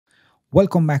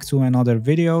Welcome back to another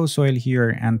video. Soil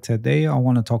here, and today I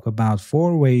want to talk about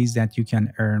 4 ways that you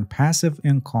can earn passive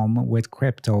income with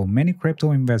crypto. Many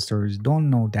crypto investors don't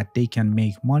know that they can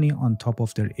make money on top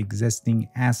of their existing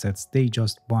assets. They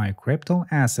just buy crypto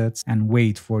assets and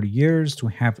wait for years to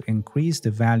have increased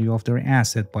the value of their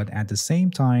asset, but at the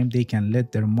same time they can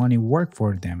let their money work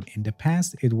for them. In the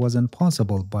past it wasn't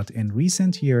possible, but in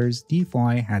recent years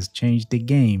DeFi has changed the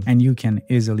game and you can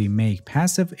easily make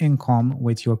passive income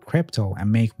with your crypto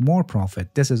and make more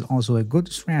profit. This is also a good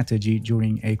strategy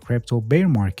during a crypto bear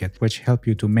market, which help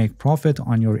you to make profit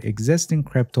on your existing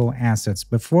crypto assets.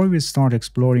 Before we start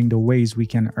exploring the ways we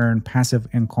can earn passive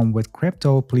income with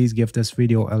crypto, please give this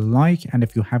video a like, and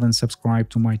if you haven't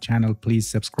subscribed to my channel, please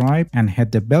subscribe and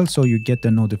hit the bell so you get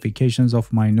the notifications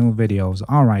of my new videos.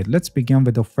 Alright, let's begin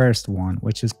with the first one,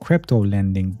 which is crypto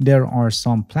lending. There are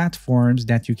some platforms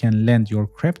that you can lend your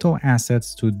crypto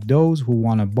assets to those who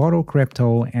want to borrow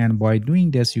crypto, and by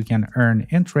doing this you can earn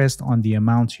interest on the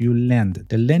amount you lend.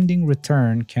 The lending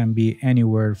return can be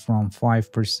anywhere from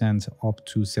 5% up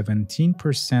to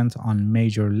 17% on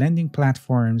major lending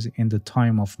platforms. In the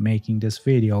time of making this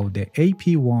video, the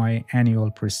APY,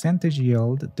 annual percentage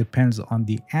yield, depends on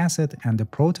the asset and the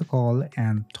protocol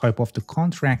and type of the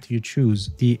contract you choose.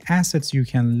 The assets you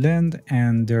can lend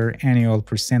and their annual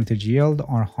percentage yield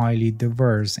are highly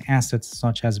diverse. Assets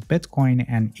such as Bitcoin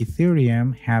and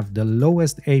Ethereum have the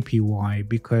lowest APY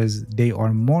because they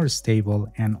are more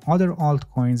stable, and other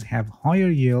altcoins have higher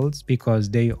yields because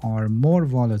they are more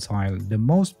volatile. The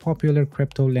most popular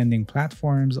crypto lending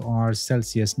platforms are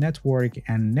Celsius Network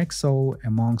and Nexo,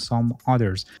 among some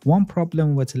others. One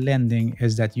problem with lending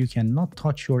is that you cannot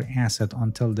touch your asset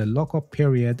until the lockup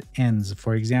period ends.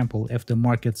 For example, if the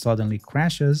market suddenly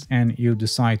crashes and you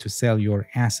decide to sell your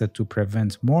asset to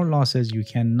prevent more losses, you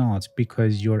cannot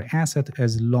because your asset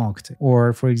is locked.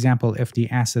 Or for example, if the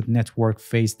asset network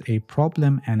faced a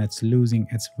problem and it's losing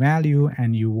its value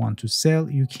and you want to sell,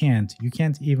 you can't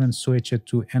even switch it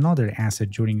to another asset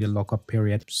during the lockup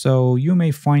period. So you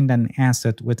may find an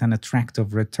asset with an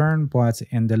attractive return, but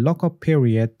in the lockup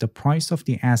period the price of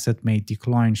the asset may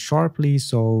decline sharply,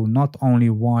 so not only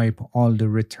wipe all the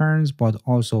returns but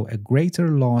also a greater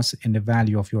loss in the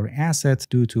value of your asset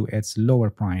due to its lower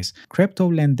price.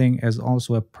 Crypto lending is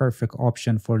also a perfect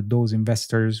option for those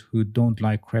investors who don't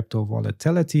like crypto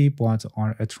volatility but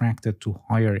are attracted to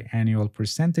higher annual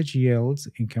percentage yields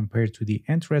in compared to the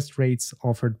interest rates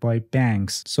offered by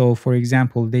banks. So for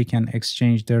example, they can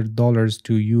exchange their dollars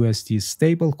to USD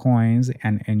stable coins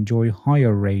and enjoy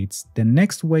higher rates. The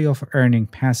next way of earning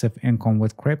passive income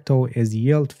with crypto is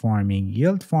yield farming.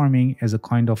 Yield farming is a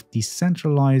kind of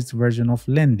decentralized version of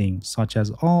lending, such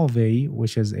as Aave,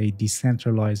 which is a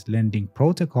decentralized lending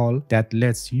protocol that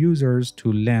lets users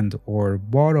to lend or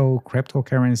borrow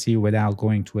cryptocurrency without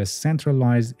going to a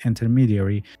centralized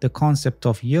intermediary. The concept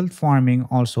of yield farming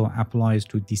also applies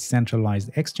to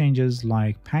decentralized exchanges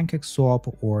like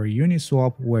PancakeSwap or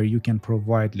Uniswap, where you can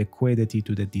provide liquidity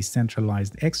to the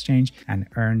decentralized exchange and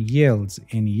earn yields.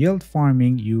 In yield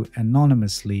farming, you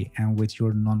anonymously and with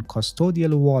your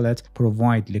non-custodial wallet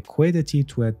provide liquidity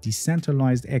to a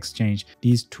decentralized exchange.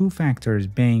 These two factors,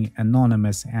 being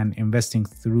anonymous and investing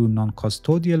through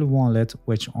non-custodial wallet,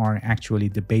 which are actually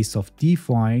the base of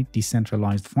DeFi,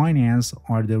 decentralized finance,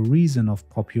 are the reason of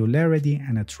popularity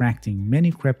and attracting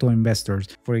many crypto investors.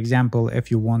 For example,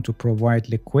 if you want to provide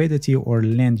liquidity or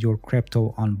lend your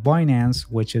crypto on Binance,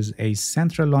 which is a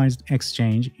centralized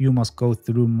exchange, you must go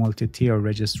through multi-tier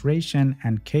registration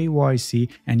and KYC,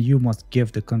 and you must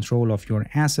give the control of your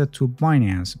asset to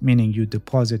Binance, meaning you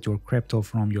deposit your crypto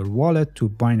from your wallet to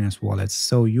Binance wallets.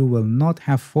 So you will not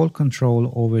have full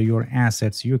control over your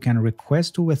assets. You can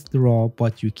request to withdraw,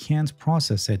 but you can't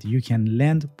process it. You can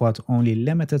lend, but only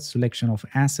limited selection of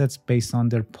assets based on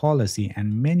their policy,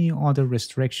 and many other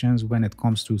restrictions when it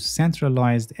comes to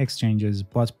centralized exchanges.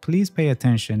 But please pay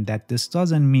attention that this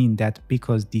doesn't mean that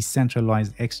because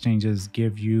decentralized exchanges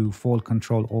give you full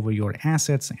control over your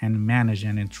assets and manage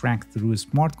and interact through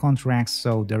smart contracts,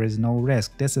 so there is no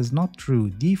risk. This is not true.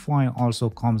 DeFi also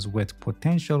comes with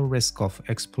potential risk of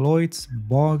exploits,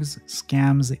 bugs,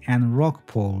 scams, and rug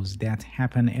pulls that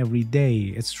happen every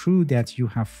day. It's true that you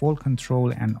have full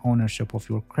control and ownership of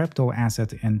your crypto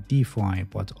asset in DeFi,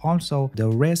 but also the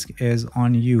risk is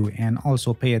on you. And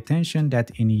also pay attention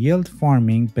that in yield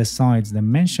farming, besides the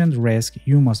mentioned risk,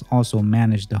 you must also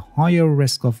manage the higher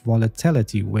risk of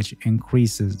volatility, which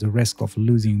increases the risk of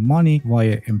losing money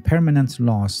via impermanent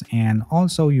loss. And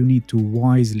also you need to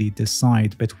wisely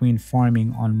decide between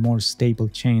farming on more stable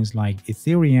chains like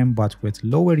Ethereum but with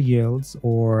lower yields,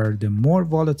 or the more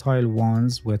volatile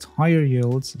ones with higher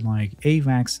yields like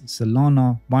AVAX, Solana,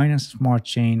 Solana, Binance Smart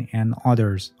Chain, and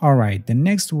others. Alright, the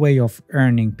next way of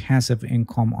earning passive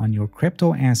income on your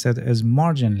crypto asset is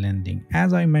margin lending.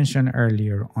 As I mentioned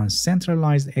earlier, on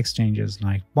centralized exchanges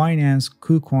like Binance,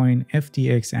 KuCoin,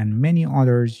 FTX, and many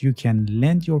others, you can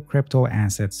lend your crypto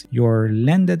assets. Your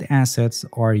lended assets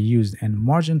are used in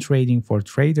margin trading for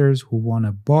traders who want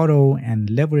to borrow and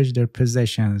leverage their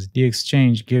possessions. The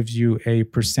exchange gives you a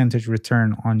percentage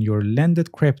return on your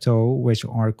lended crypto, which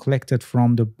are collected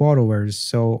from the borrowers.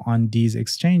 So on these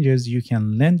exchanges, you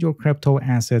can lend your crypto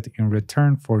asset in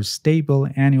return for stable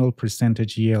annual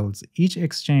percentage yields. Each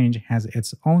exchange has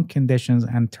its own conditions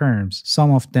and terms.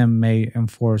 Some of them may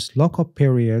enforce lockup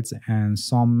periods and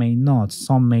some may not.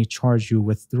 Some may charge you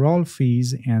withdrawal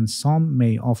fees and some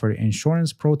may offer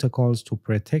insurance protocols to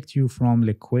protect you from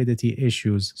liquidity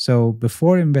issues. So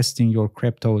before investing your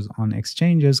cryptos on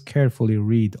exchanges, carefully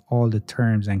read all the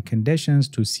terms and conditions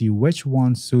to see which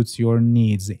one suits your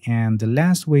needs. And the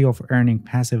last way of earning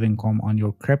passive income on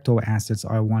your crypto assets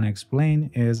I want to explain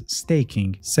is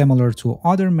staking. Similar to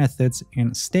other methods,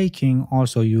 in staking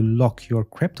also you lock your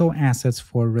crypto assets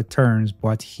for returns,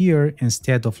 but here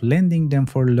instead of lending them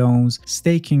for loans,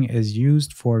 staking is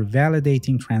used for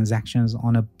validating transactions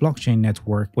on a blockchain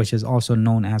network, which is also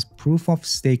known as proof of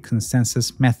stake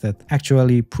consensus method.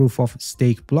 Actually, proof of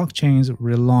stake blockchains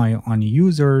rely on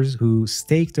users who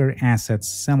stake their assets,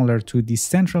 similar to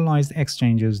decentralized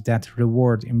exchanges that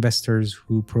reward investors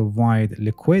who provide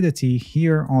liquidity.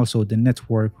 Here also the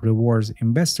network rewards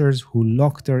investors who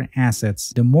lock their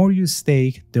assets. The more you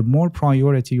stake, the more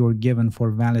priority you're given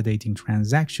for validating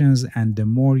transactions and the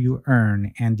more you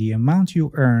earn, and the amount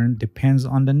you earn depends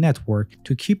on the network.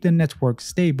 To keep the network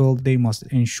stable, they must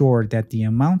ensure that the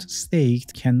amount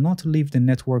staked cannot leave the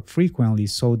network frequently,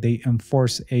 so they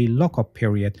enforce a lockup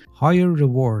period. Higher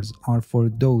rewards are for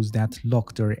those that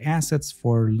lock their assets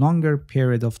for a longer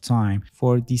period of time.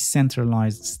 For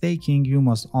decentralized staking, you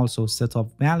must also set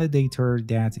up validator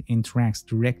that interacts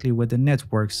directly with the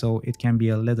network, so it can be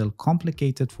a little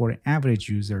complicated for average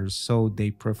users, so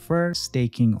they prefer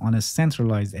staking on a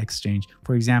centralized exchange.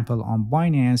 For example, on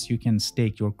Binance, you can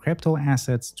stake your crypto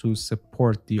assets to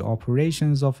support the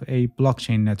operations of a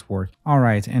blockchain network.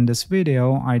 Alright, in this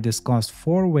video, I discussed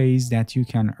 4 ways that you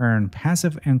can earn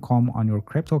passive income on your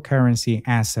cryptocurrency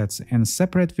assets. In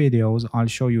separate videos, I'll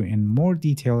show you in more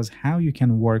details how you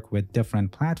can work with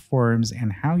different platforms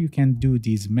and how you can do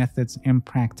these methods in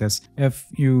practice. If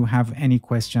you have any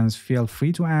questions, feel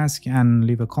free to ask and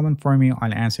leave a comment for me.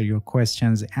 I'll answer your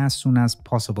questions as soon as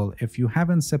possible. If you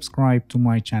haven't subscribed to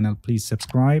my channel, please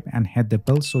subscribe and hit the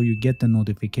bell so you get the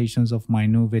notifications of my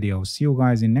new videos. See you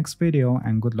guys in next video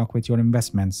and good luck with your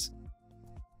investments.